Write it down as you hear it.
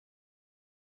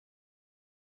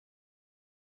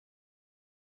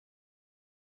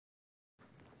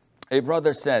A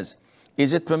brother says,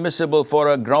 is it permissible for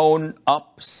a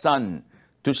grown-up son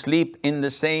to sleep in the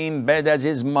same bed as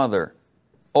his mother,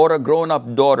 or a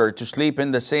grown-up daughter to sleep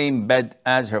in the same bed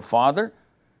as her father?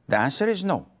 The answer is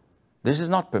no. This is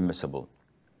not permissible.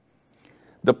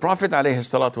 The Prophet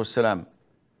ﷺ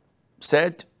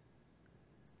said,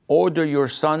 order your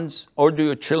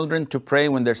children to pray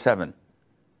when they're 7,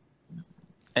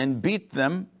 and beat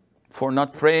them for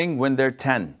not praying when they're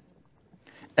 10,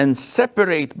 and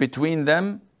separate between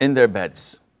them in their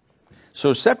beds.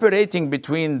 So separating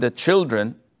between the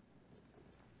children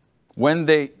when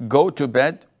they go to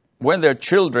bed, when they're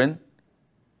children,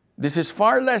 this is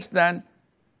far less than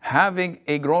having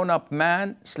a grown-up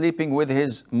man sleeping with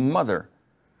his mother.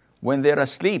 When they're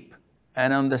asleep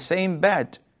and on the same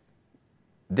bed,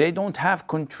 they don't have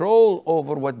control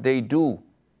over what they do,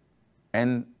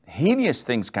 and heinous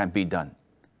things can be done.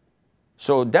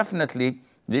 So definitely,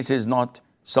 this is not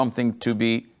something to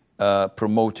be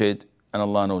promoted, and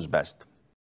Allah knows best.